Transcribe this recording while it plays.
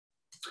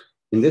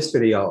In this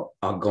video,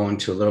 I'll go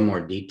into a little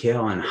more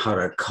detail on how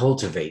to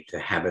cultivate the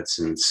habits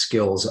and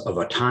skills of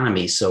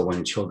autonomy. So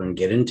when children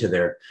get into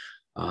their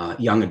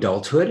young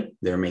adulthood,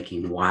 they're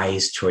making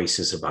wise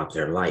choices about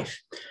their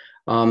life.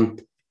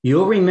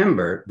 You'll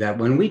remember that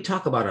when we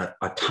talk about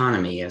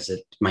autonomy, as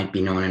it might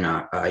be known in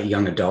a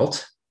young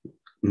adult,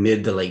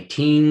 mid to late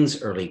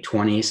teens, early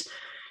 20s,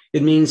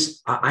 it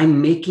means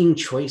I'm making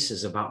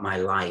choices about my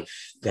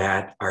life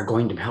that are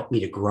going to help me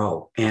to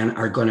grow and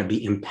are going to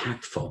be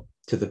impactful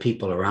to the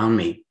people around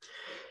me.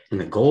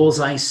 And the goals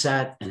I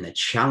set and the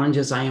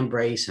challenges I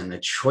embrace and the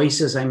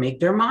choices I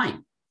make, they're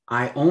mine.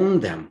 I own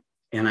them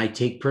and I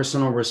take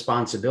personal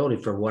responsibility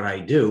for what I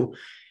do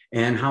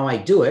and how I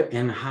do it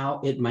and how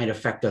it might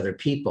affect other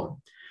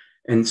people.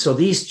 And so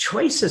these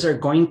choices are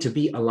going to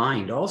be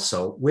aligned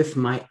also with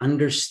my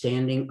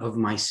understanding of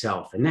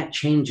myself, and that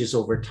changes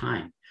over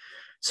time.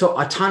 So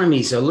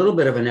autonomy is a little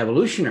bit of an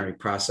evolutionary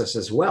process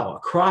as well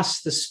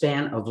across the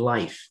span of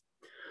life.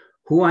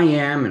 Who I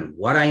am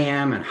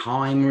and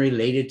how I'm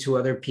related to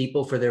other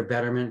people for their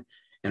betterment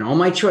and all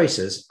my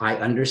choices, I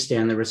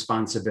understand the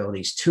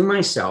responsibilities to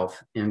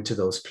myself and to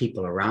those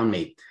people around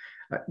me.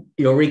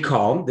 You'll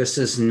recall, this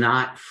is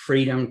not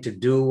freedom to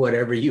do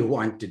whatever you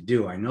want to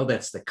do. I know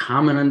that's the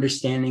common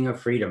understanding of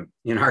freedom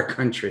in our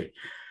country.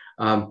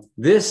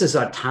 This is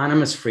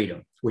autonomous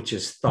freedom, which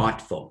is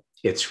thoughtful,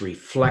 it's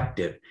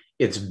reflective,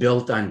 it's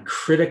built on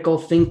critical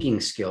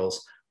thinking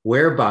skills,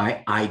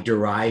 whereby I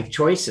derive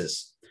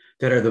choices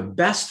that are the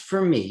best for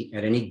me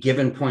at any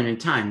given point in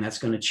time. That's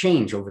going to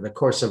change over the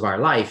course of our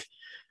life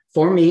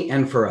for me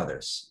and for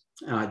others.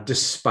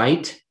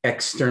 Despite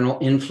external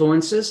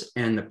influences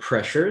and the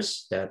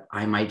pressures that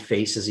I might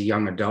face as a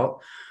young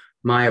adult,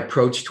 my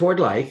approach toward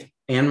life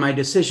and my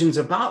decisions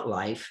about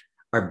life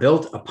are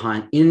built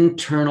upon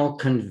internal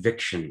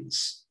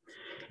convictions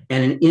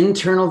and an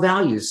internal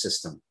value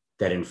system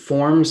that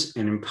informs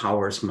and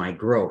empowers my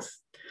growth.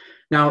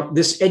 Now,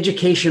 this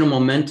educational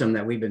momentum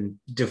that we've been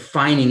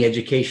defining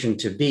education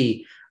to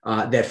be,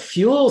 that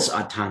fuels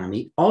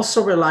autonomy,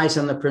 also relies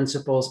on the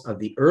principles of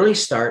the early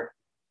start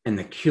and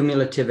the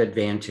cumulative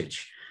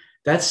advantage.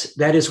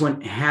 That is when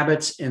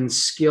habits and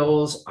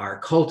skills are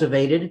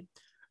cultivated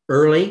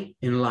early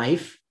in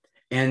life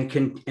and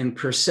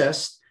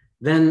persist.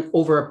 Then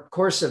over a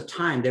course of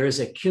time, there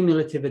is a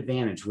cumulative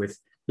advantage with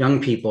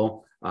young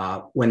people.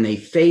 When they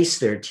face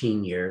their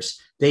teen years,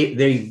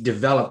 they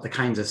develop the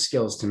kinds of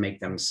skills to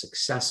make them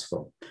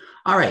successful.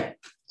 All right,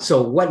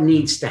 so what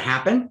needs to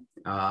happen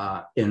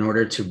in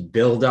order to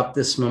build up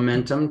this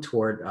momentum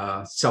toward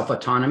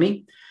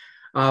self-autonomy?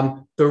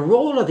 The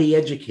role of the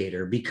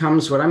educator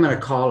becomes what I'm going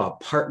to call a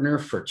partner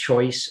for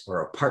choice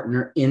or a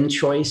partner in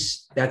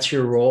choice. That's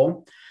your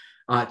role,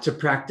 to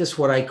practice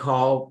what I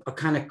call a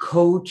kind of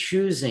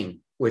co-choosing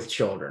with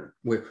children.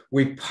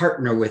 We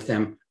partner with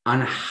them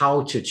on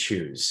how to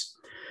choose.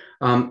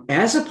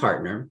 As a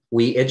partner,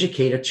 we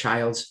educate a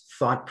child's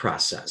thought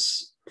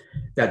process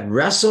that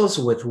wrestles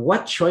with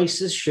what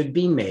choices should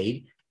be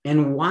made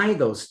and why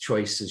those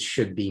choices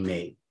should be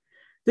made.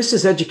 This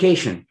is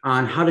education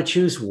on how to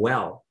choose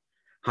well,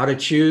 how to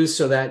choose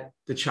so that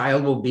the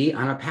child will be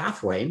on a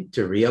pathway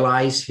to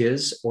realize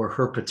his or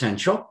her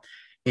potential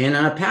and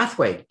on a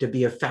pathway to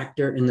be a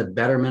factor in the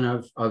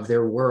betterment of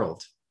their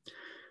world.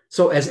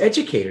 So as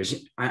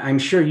educators, I'm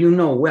sure you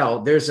know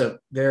well,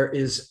 there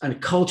is a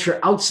culture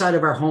outside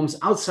of our homes,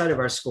 outside of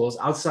our schools,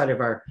 outside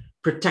of our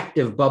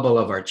protective bubble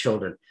of our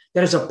children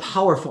that has a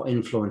powerful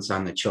influence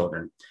on the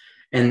children.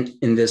 And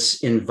in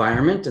this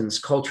environment, in this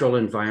cultural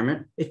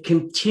environment, it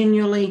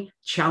continually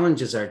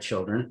challenges our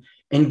children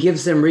and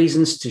gives them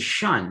reasons to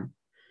shun,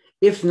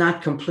 if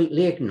not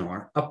completely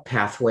ignore, a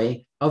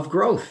pathway of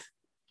growth,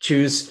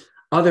 choose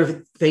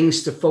other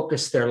things to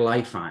focus their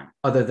life on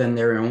other than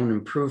their own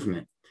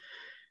improvement.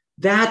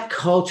 That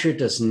culture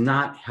does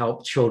not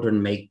help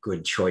children make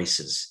good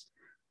choices.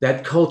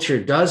 That culture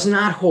does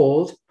not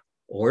hold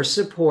or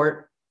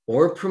support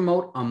or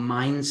promote a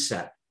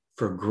mindset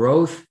for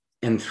growth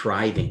and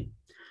thriving.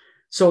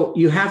 So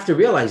you have to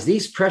realize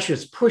these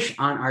pressures push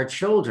on our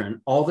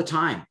children all the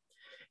time.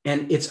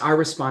 And it's our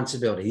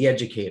responsibility, the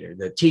educator,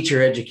 the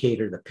teacher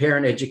educator, the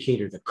parent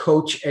educator, the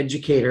coach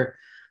educator,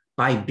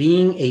 by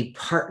being a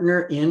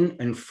partner in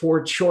and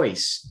for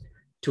choice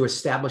to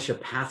establish a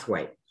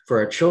pathway for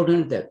our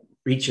children that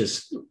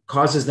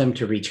causes them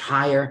to reach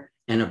higher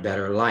and a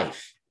better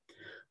life.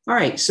 All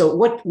right, so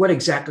what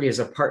exactly is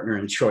a partner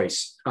in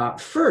choice?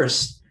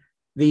 First,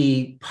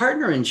 the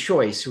partner in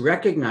choice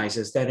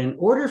recognizes that in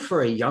order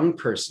for a young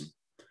person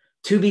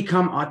to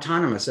become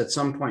autonomous at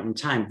some point in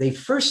time, they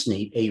first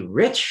need a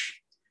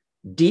rich,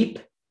 deep,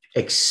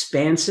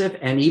 expansive,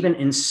 and even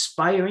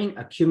inspiring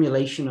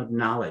accumulation of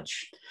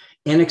knowledge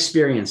and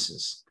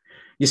experiences.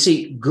 You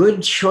see,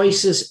 good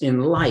choices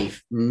in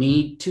life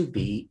need to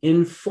be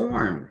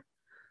informed.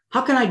 How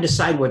can I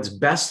decide what's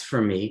best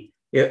for me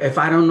if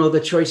I don't know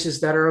the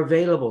choices that are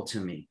available to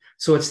me?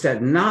 So it's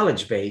that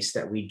knowledge base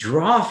that we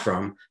draw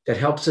from that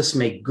helps us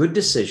make good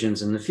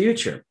decisions in the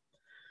future.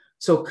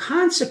 So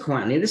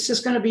consequently, this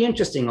is going to be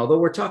interesting. Although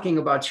we're talking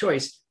about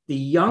choice, the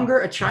younger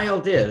a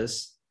child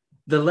is,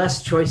 the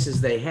less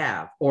choices they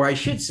have, or I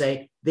should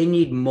say, they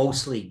need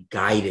mostly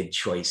guided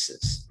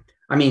choices.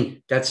 I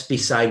mean, that's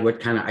beside what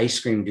kind of ice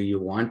cream do you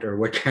want or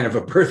what kind of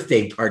a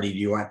birthday party do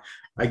you want.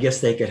 I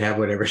guess they could have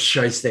whatever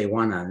choice they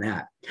want on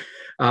that.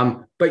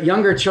 But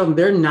younger children,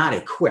 they're not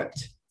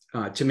equipped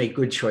to make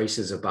good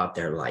choices about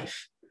their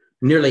life.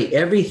 Nearly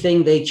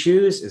everything they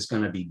choose is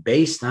going to be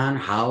based on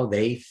how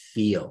they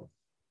feel.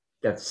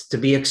 That's to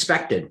be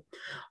expected.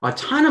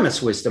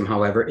 Autonomous wisdom,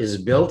 however,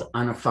 is built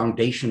on a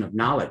foundation of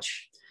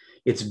knowledge.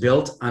 It's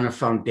built on a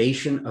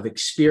foundation of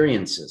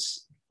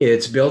experiences.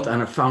 It's built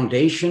on a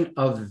foundation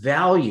of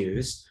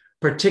values,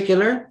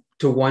 particular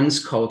to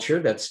one's culture,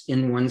 that's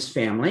in one's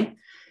family,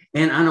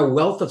 and on a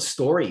wealth of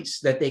stories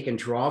that they can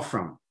draw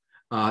from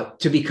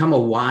to become a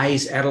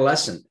wise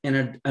adolescent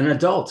and an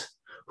adult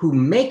who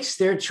makes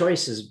their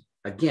choices,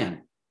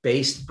 again,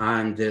 based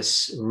on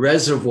this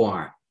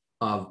reservoir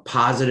of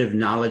positive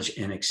knowledge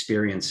and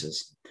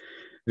experiences.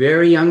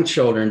 Very young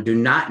children do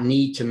not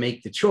need to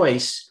make the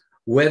choice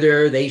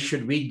whether they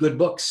should read good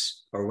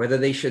books or whether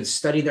they should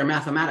study their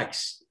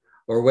mathematics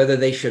or whether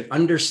they should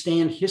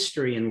understand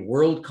history and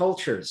world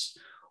cultures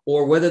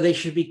or whether they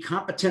should be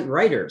competent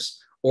writers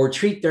or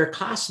treat their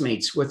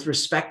classmates with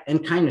respect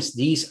and kindness.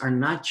 These are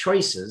not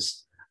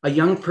choices a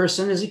young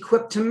person is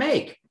equipped to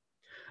make.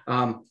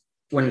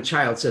 When a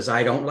child says,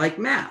 I don't like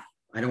math,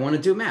 I don't want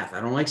to do math, I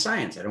don't like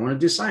science, I don't want to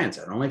do science,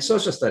 I don't like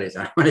social studies,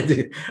 I don't want to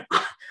do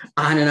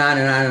on and on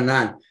and on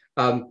and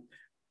on.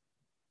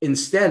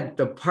 Instead,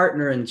 the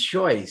partner in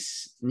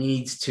choice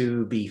needs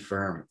to be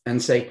firm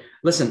and say,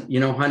 listen,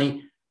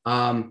 honey,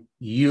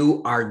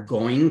 you are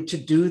going to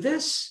do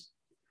this.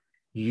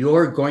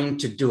 You're going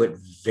to do it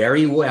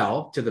very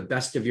well to the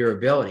best of your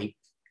ability.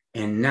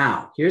 And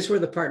now, here's where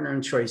the partner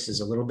in choice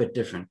is a little bit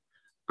different.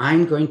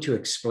 I'm going to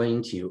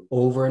explain to you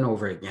over and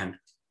over again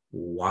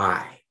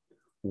why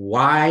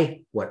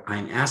what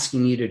I'm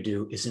asking you to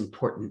do is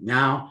important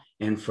now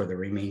and for the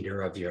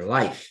remainder of your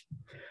life.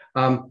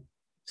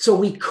 So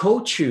we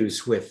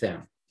co-choose with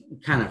them,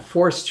 kind of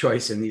forced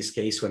choice in this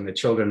case when the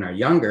children are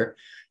younger,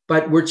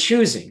 but we're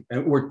choosing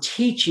and we're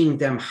teaching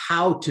them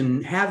how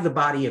to have the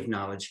body of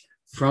knowledge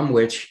from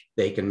which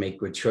they can make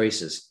good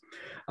choices.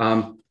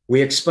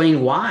 We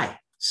explain why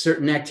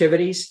certain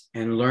activities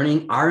and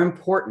learning are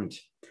important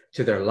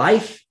to their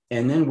life,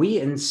 and then we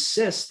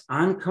insist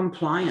on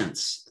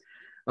compliance.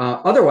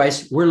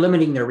 Otherwise, we're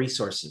limiting their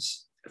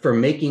resources for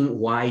making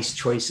wise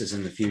choices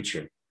in the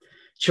future.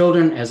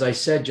 Children, as I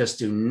said, just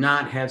do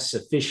not have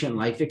sufficient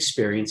life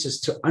experiences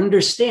to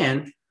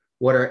understand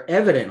what are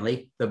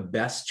evidently the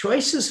best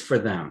choices for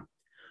them.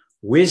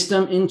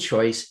 Wisdom in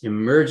choice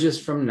emerges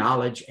from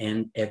knowledge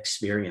and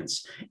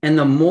experience. And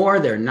the more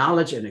their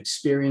knowledge and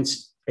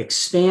experience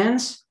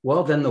expands,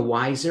 well, then the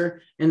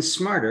wiser and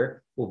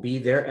smarter will be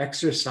their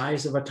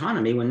exercise of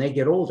autonomy when they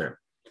get older.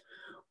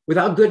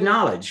 Without good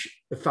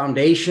knowledge, the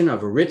foundation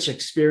of a rich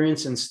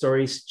experience and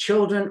stories,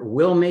 children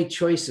will make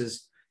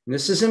choices, and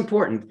this is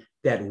important,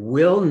 that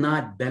will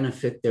not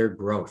benefit their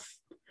growth,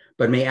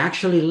 but may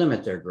actually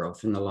limit their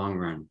growth in the long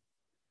run.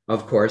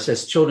 Of course,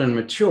 as children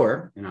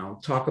mature, and I'll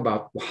talk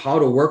about how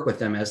to work with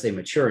them as they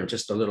mature in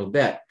just a little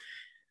bit,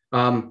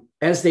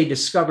 as they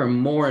discover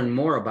more and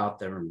more about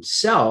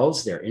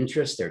themselves, their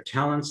interests, their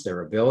talents,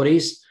 their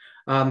abilities,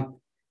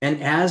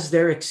 and as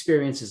their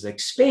experiences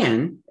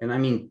expand, and I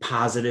mean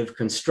positive,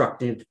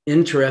 constructive,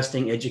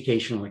 interesting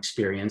educational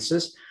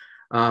experiences,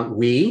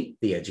 we,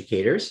 the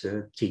educators,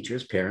 the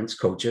teachers, parents,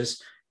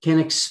 coaches, can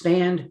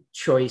expand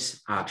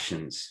choice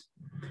options.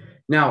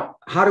 Now,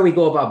 how do we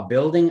go about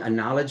building a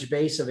knowledge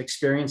base of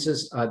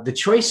experiences? The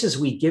choices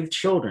we give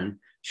children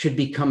should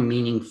become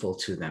meaningful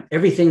to them.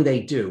 Everything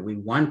they do, we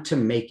want to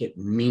make it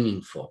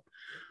meaningful.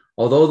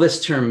 Although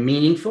this term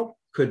meaningful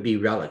could be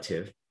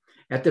relative,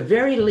 at the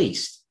very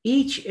least,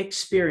 each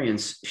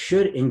experience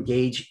should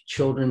engage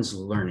children's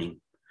learning,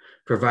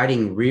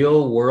 providing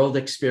real-world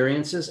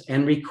experiences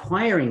and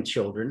requiring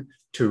children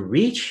to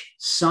reach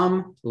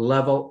some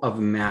level of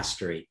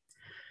mastery.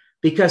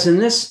 Because in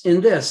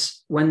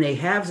this, when they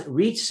have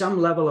reached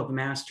some level of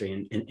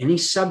mastery in any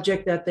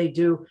subject that they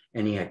do,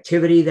 any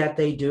activity that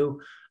they do,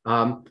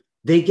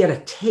 they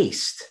get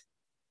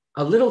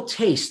a little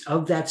taste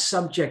of that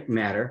subject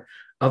matter,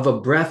 of a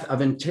breath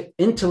of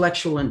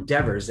intellectual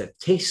endeavors that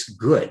tastes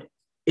good.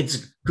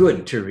 It's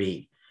good to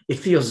read. It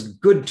feels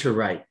good to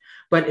write,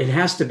 but it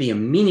has to be a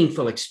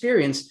meaningful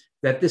experience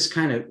that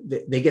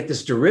they get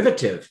this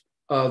derivative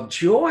of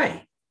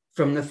joy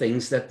from the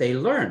things that they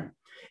learn.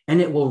 And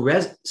it will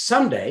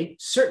someday,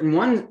 certain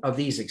one of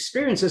these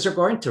experiences are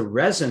going to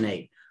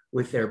resonate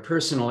with their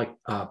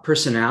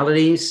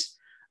personalities,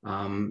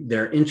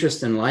 their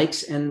interests and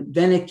likes, and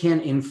then it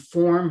can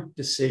inform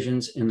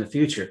decisions in the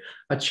future.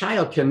 A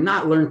child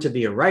cannot learn to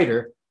be a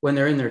writer when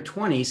they're in their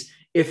 20s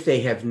if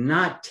they have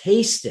not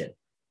tasted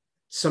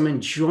some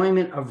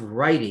enjoyment of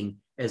writing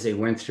as they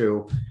went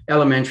through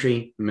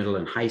elementary, middle,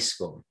 and high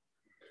school.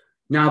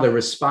 Now, the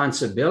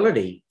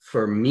responsibility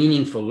for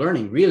meaningful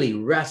learning really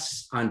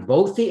rests on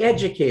both the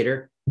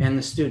educator and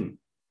the student.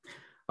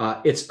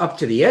 It's up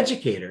to the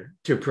educator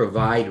to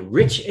provide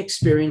rich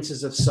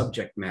experiences of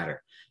subject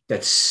matter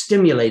that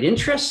stimulate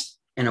interest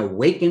and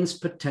awakens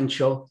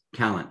potential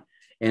talent.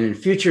 And in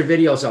future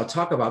videos, I'll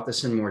talk about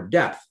this in more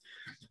depth.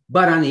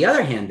 But on the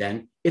other hand,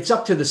 then, it's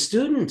up to the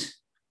student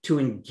to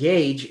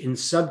engage in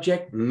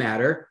subject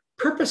matter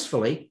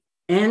purposefully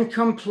and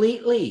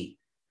completely,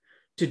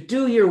 to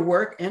do your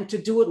work and to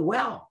do it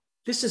well.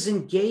 This is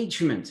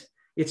engagement.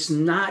 It's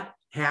not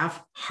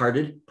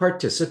half-hearted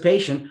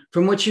participation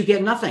from which you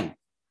get nothing.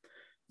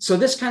 So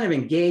this kind of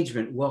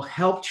engagement will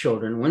help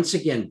children, once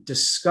again,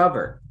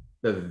 discover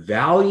the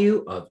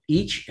value of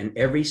each and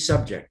every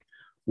subject,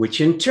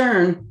 which in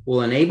turn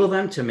will enable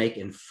them to make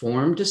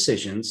informed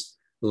decisions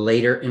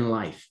later in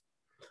life.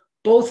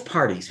 Both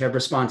parties have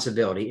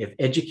responsibility if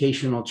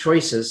educational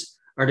choices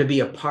are to be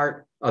a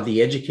part of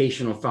the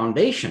educational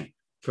foundation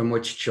from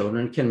which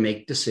children can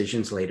make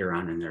decisions later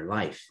on in their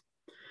life.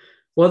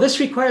 Well, this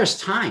requires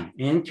time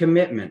and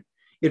commitment.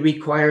 It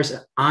requires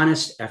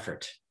honest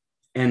effort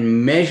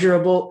and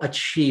measurable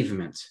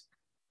achievement.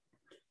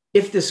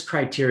 If this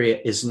criteria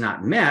is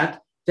not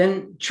met,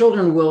 then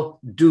children will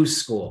do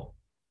school.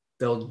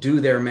 They'll do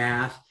their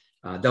math,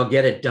 they'll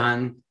get it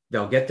done,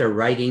 they'll get their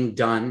writing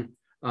done,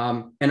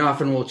 and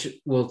often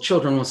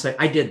children will say,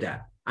 I did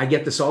that. I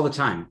get this all the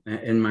time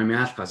in my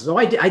math classes. Oh,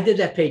 I did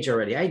that page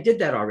already. I did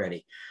that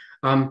already.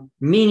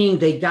 Meaning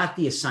they got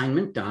the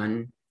assignment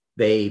done,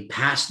 they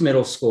passed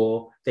middle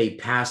school, they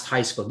passed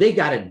high school, they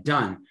got it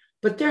done.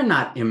 But they're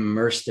not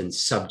immersed in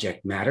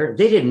subject matter.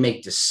 They didn't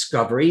make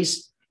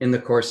discoveries in the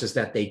courses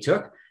that they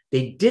took.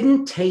 They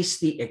didn't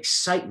taste the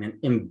excitement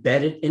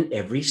embedded in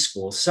every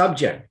school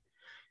subject.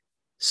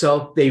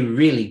 So they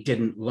really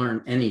didn't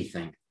learn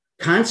anything.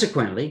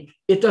 Consequently,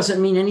 it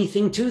doesn't mean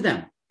anything to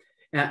them.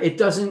 It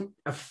doesn't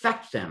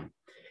affect them.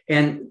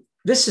 And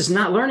this is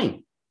not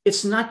learning.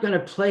 It's not going to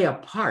play a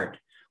part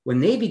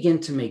when they begin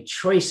to make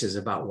choices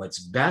about what's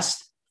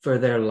best for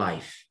their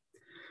life.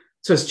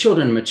 So as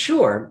children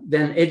mature,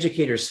 then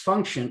educators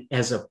function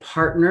as a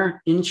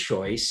partner in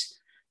choice,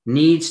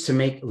 needs to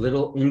make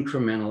little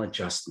incremental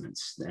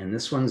adjustments. And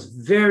this one's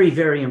very,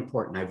 very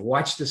important. I've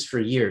watched this for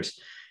years.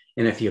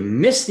 And if you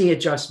miss the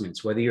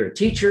adjustments, whether you're a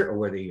teacher or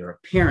whether you're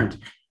a parent,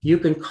 you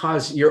can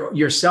cause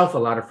yourself a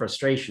lot of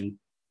frustration,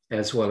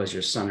 as well as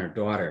your son or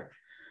daughter.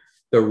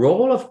 The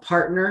role of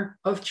partner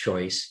of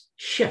choice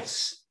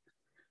shifts.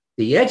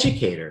 The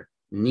educator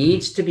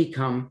needs to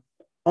become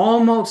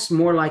almost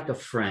more like a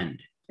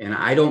friend. And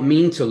I don't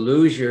mean to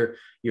lose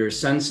your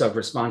sense of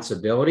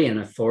responsibility and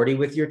authority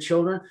with your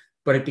children,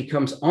 but it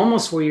becomes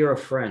almost where you're a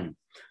friend.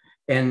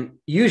 And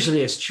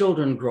usually as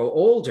children grow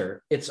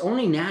older, it's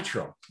only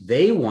natural.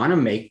 They want to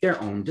make their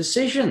own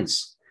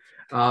decisions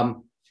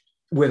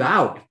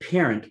without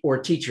parent or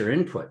teacher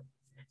input.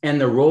 And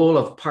the role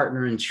of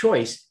partner in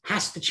choice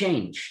has to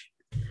change.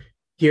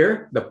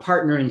 Here, the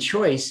partner in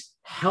choice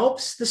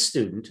helps the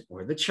student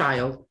or the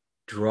child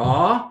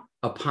draw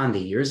upon the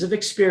years of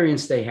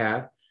experience they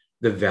have,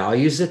 the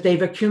values that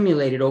they've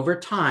accumulated over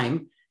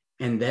time,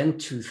 and then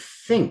to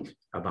think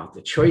about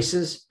the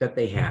choices that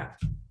they have.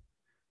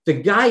 The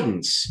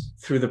guidance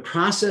through the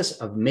process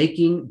of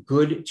making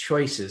good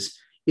choices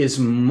is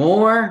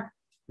more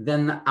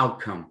than the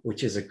outcome,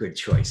 which is a good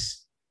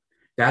choice.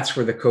 That's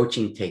where the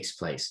coaching takes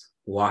place,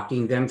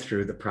 walking them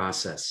through the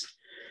process.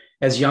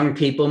 As young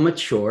people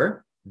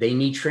mature, they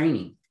need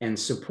training and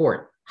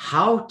support,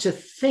 how to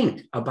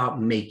think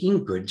about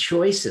making good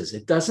choices.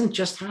 It doesn't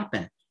just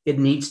happen. It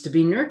needs to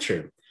be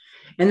nurtured.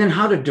 And then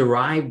how to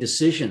derive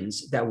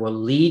decisions that will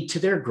lead to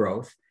their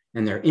growth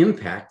and their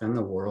impact on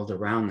the world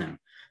around them.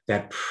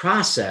 That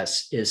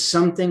process is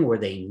something where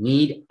they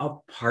need a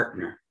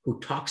partner who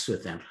talks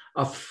with them,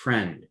 a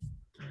friend.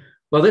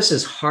 Well, this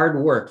is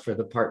hard work for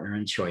the partner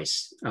in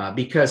choice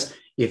because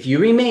if you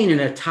remain in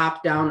a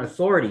top-down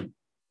authority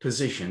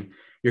position,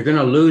 you're going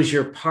to lose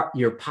your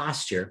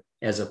posture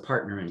as a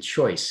partner in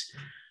choice.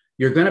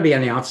 You're going to be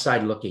on the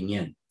outside looking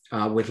in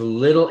with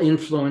little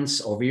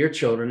influence over your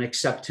children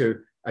except to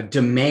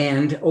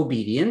demand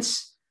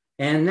obedience.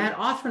 And that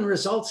often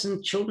results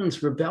in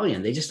children's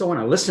rebellion. They just don't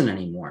want to listen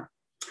anymore.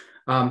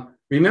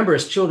 Remember,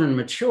 as children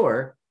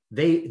mature,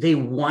 they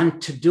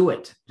want to do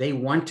it. They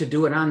want to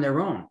do it on their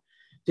own.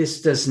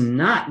 This does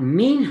not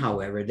mean,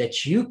 however,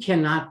 that you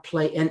cannot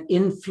play an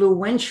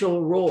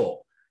influential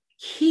role,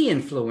 key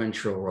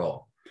influential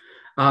role.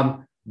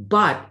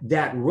 But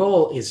that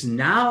role is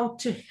now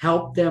to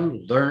help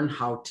them learn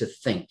how to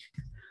think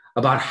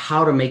about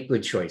how to make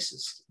good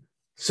choices.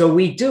 So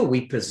we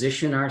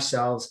position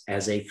ourselves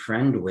as a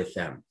friend with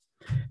them.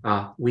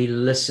 We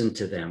listen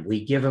to them.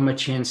 We give them a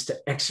chance to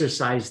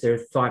exercise their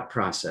thought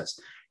process.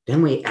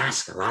 Then we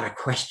ask a lot of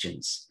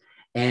questions.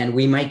 And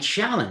we might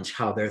challenge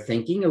how they're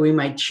thinking, or we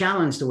might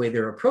challenge the way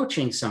they're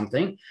approaching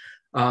something,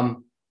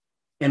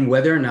 and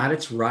whether or not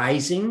it's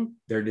rising,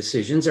 their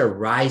decisions are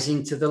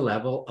rising to the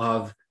level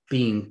of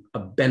being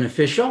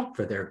beneficial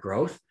for their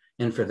growth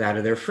and for that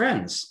of their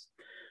friends.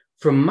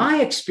 From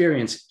my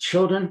experience,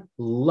 children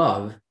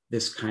love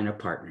this kind of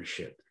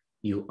partnership.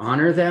 You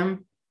honor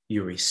them,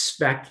 you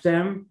respect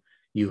them,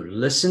 you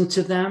listen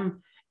to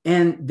them,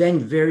 And then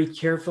very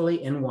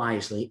carefully and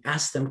wisely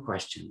ask them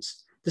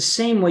questions, the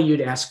same way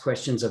you'd ask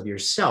questions of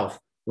yourself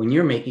when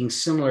you're making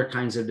similar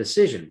kinds of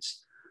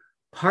decisions.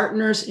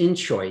 Partners in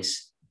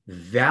choice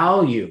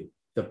value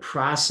the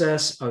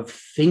process of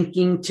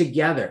thinking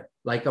together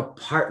like a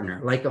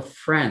partner, like a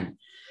friend.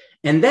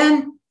 And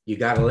then you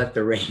got to let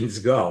the reins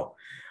go.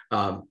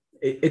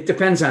 It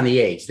depends on the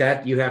age.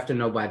 That you have to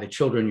know by the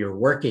children you're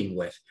working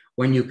with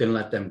when you can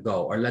let them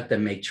go or let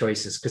them make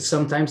choices, because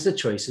sometimes the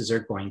choices are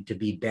going to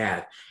be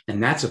bad.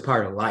 And that's a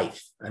part of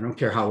life. I don't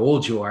care how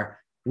old you are,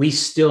 we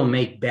still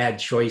make bad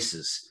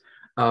choices.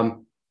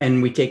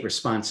 And we take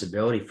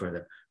responsibility for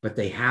them. But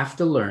they have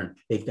to learn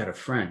they've got a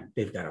friend,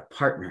 they've got a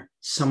partner,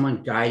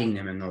 someone guiding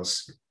them in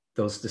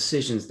those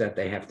decisions that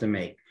they have to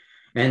make.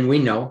 And we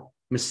know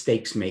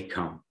mistakes may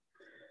come.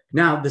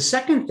 Now, the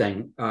second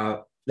thing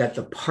that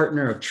the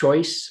partner of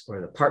choice or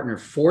the partner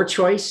for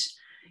choice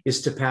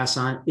is to pass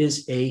on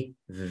is a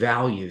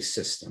value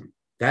system.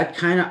 That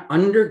kind of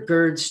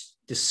undergirds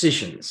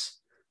decisions,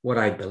 what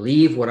I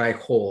believe, what I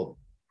hold.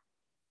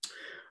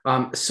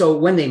 So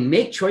when they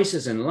make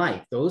choices in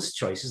life, those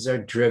choices are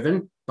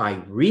driven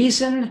by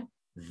reasoned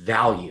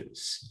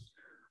values,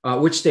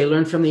 which they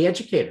learn from the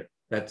educator.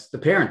 That's the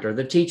parent or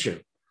the teacher.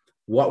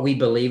 What we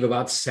believe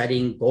about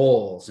setting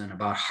goals and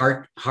about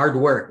hard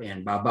work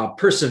and about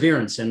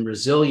perseverance and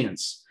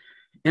resilience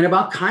and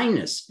about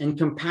kindness and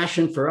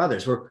compassion for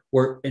others.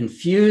 We're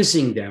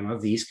infusing them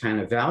of these kind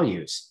of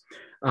values.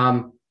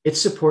 It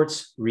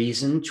supports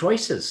reasoned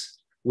choices,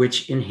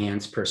 which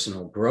enhance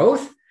personal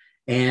growth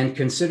and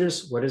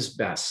considers what is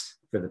best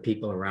for the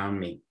people around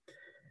me.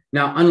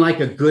 Now, unlike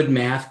a good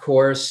math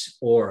course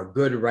or a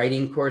good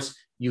writing course,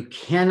 you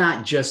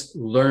cannot just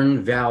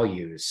learn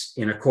values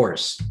in a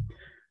course.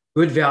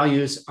 Good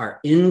values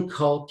are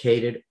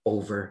inculcated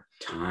over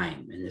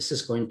time. And this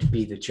is going to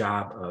be the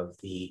job of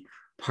the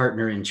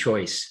partner in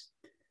choice.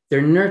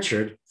 They're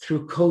nurtured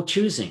through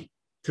co-choosing,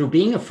 through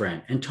being a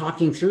friend and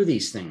talking through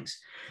these things.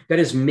 That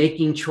is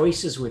making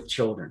choices with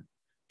children,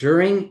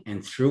 during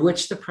and through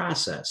which the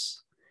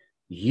process,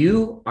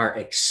 you are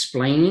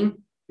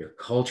explaining your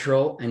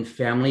cultural and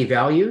family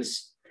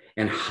values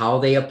and how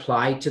they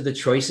apply to the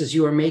choices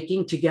you are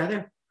making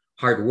together.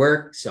 Hard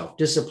work,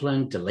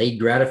 self-discipline, delayed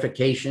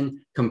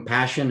gratification,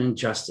 compassion, and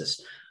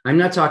justice. I'm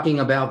not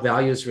talking about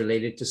values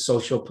related to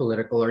social,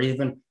 political, or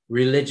even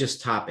religious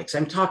topics.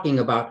 I'm talking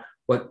about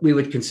what we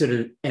would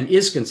consider and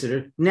is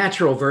considered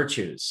natural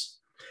virtues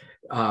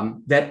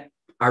that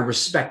are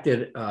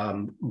respected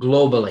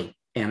globally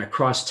and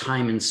across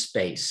time and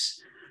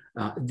space.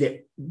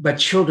 But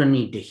children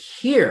need to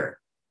hear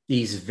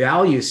these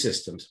value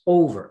systems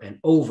over and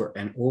over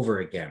and over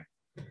again.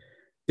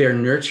 They're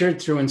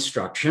nurtured through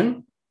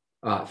instruction,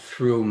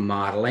 through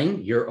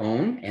modeling your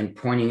own and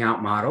pointing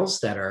out models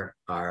that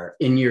are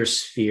in your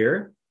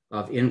sphere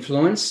of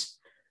influence,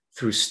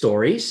 through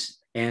stories.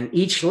 And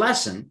each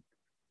lesson,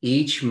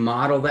 each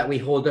model that we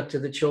hold up to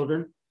the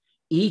children,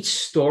 each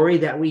story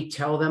that we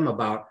tell them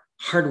about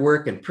hard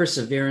work and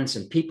perseverance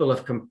and people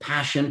of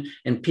compassion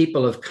and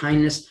people of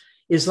kindness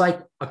is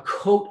like a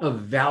coat of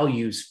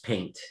values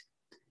paint.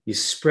 You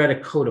spread a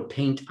coat of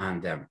paint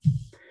on them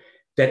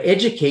that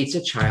educates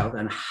a child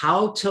on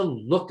how to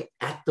look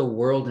at the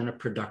world in a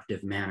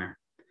productive manner.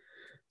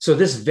 So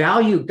this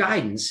value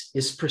guidance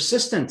is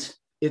persistent,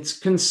 it's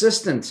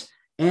consistent,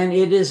 and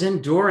it is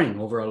enduring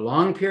over a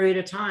long period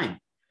of time.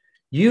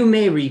 You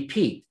may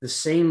repeat the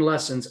same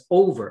lessons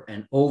over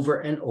and over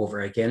and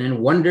over again and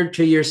wonder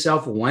to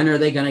yourself, when are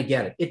they going to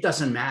get it? It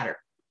doesn't matter.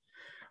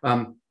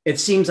 It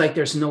seems like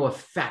there's no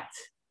effect.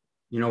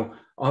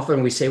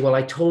 Often we say, well,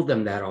 I told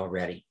them that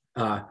already.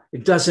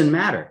 It doesn't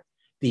matter.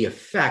 The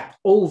effect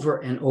over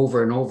and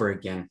over and over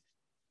again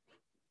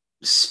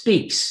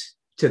speaks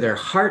to their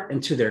heart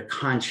and to their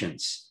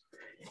conscience.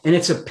 And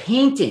it's a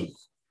painting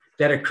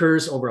that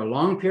occurs over a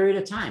long period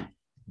of time.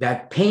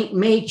 That paint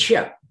may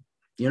chip.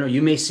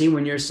 You may see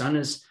when your son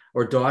is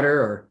or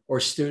daughter or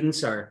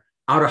students are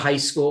out of high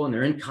school and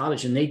they're in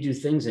college and they do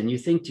things and you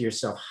think to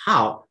yourself,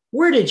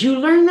 where did you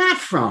learn that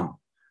from?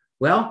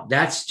 Well,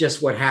 that's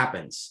just what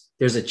happens.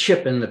 There's a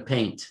chip in the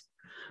paint.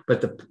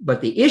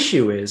 But the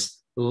issue is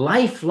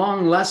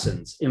lifelong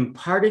lessons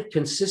imparted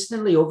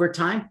consistently over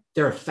time,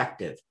 they're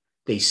effective.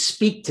 They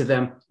speak to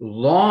them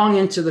long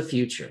into the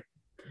future.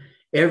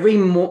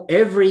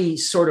 Every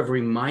sort of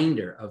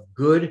reminder of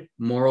good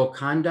moral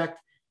conduct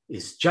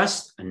is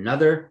just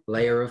another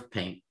layer of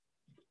paint.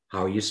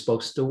 How are you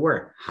supposed to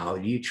work? How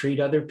do you treat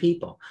other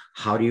people?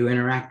 How do you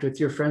interact with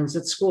your friends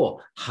at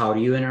school? How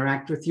do you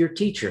interact with your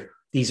teacher?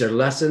 These are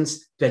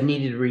lessons that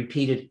need to be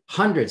repeated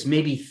hundreds,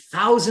 maybe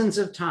thousands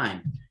of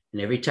times.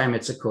 And every time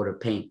it's a coat of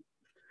paint.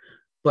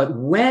 But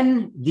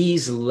when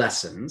these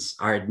lessons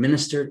are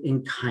administered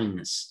in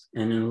kindness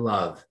and in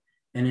love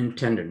and in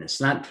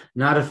tenderness, not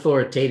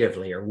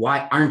authoritatively or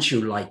why aren't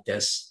you like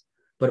this,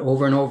 but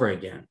over and over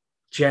again,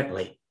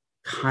 gently,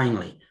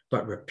 kindly,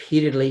 but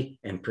repeatedly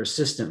and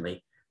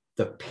persistently,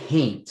 the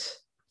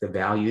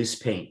values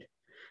paint,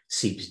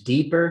 seeps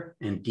deeper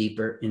and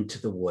deeper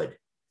into the wood.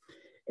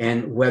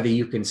 And whether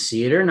you can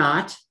see it or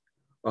not,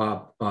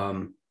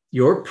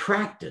 your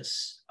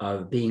practice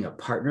of being a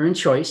partner in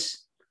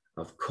choice,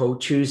 of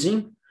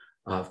co-choosing,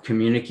 of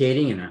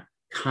communicating in a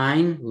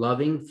kind,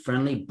 loving,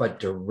 friendly, but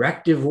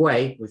directive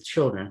way with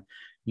children,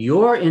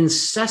 your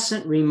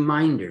incessant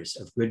reminders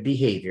of good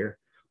behavior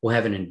will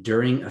have an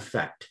enduring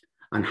effect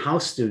on how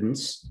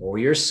students or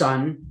your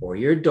son or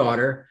your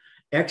daughter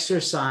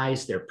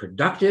exercise their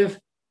productive,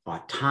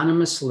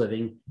 autonomous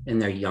living in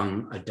their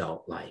young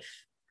adult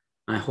life.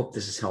 I hope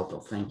this is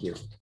helpful. Thank you.